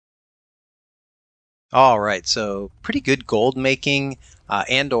All right, so pretty good gold making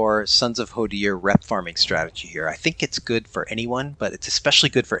and or Sons of Hodir rep farming strategy here. I think it's good for anyone, but it's especially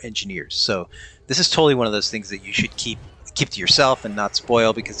good for engineers. So this is totally one of those things that you should keep to yourself and not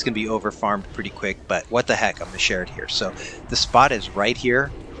spoil because it's going to be over farmed pretty quick. But what the heck, I'm going to share it here. So the spot is right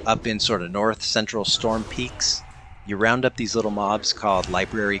here up in sort of north central Storm Peaks. You round up these little mobs called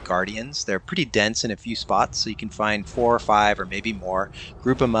library guardians. They're pretty dense in a few spots, so you can find 4 or 5 or maybe more.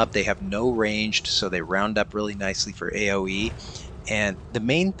 Group them up. They have no ranged, so they round up really nicely for AoE. And the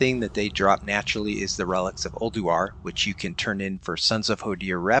main thing that they drop naturally is the relics of Ulduar, which you can turn in for Sons of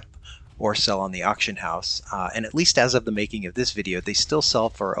Hodir rep or sell on the auction house. And at least as of the making of this video, they still sell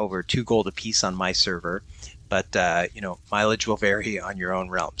for over 2 gold a piece on my server. But mileage will vary on your own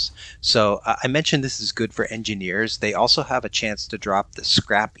realms. So I mentioned this is good for engineers. They also have a chance to drop the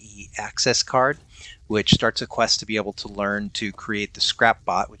Scrap E access card, which starts a quest to be able to learn to create the Scrap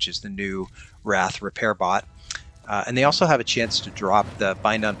bot, which is the new Wrath repair bot. And they also have a chance to drop the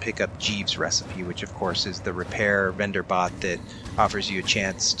Bind on Pickup Jeeves recipe, which of course is the repair vendor bot that offers you a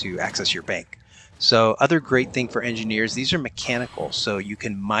chance to access your bank. So other great thing for engineers, these are mechanical, so you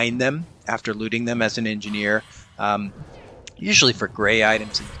can mine them after looting them as an engineer, usually for gray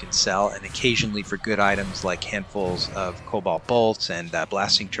items that you can sell, and occasionally for good items like handfuls of cobalt bolts and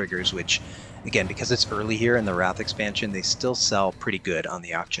blasting triggers, which again, because it's early here in the Wrath expansion, they still sell pretty good on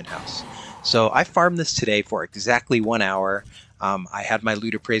the auction house. So I farmed this today for exactly 1 hour. I had my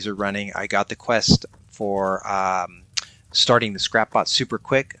loot appraiser running. I got the quest for starting the scrap bot super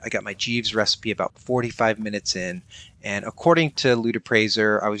quick. I got my Jeeves recipe about 45 minutes in, and according to Loot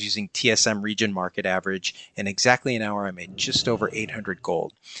Appraiser, I was using TSM region market average. In exactly an hour, I made just over 800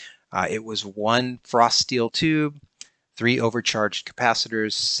 gold. It was 1 frost steel tube, 3 overcharged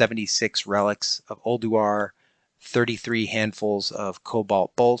capacitors, 76 relics of Ulduar, 33 handfuls of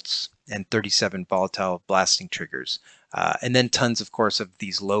cobalt bolts, and 37 volatile blasting triggers. And then tons, of course, of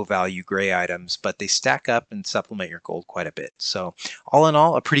these low-value gray items, but they stack up and supplement your gold quite a bit. So all in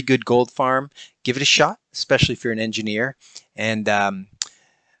all, a pretty good gold farm. Give it a shot, especially if you're an engineer. And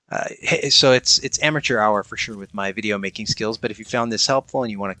so it's amateur hour for sure with my video making skills, but if you found this helpful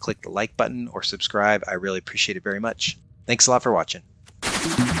and you want to click the like button or subscribe, I really appreciate it very much. Thanks a lot for watching.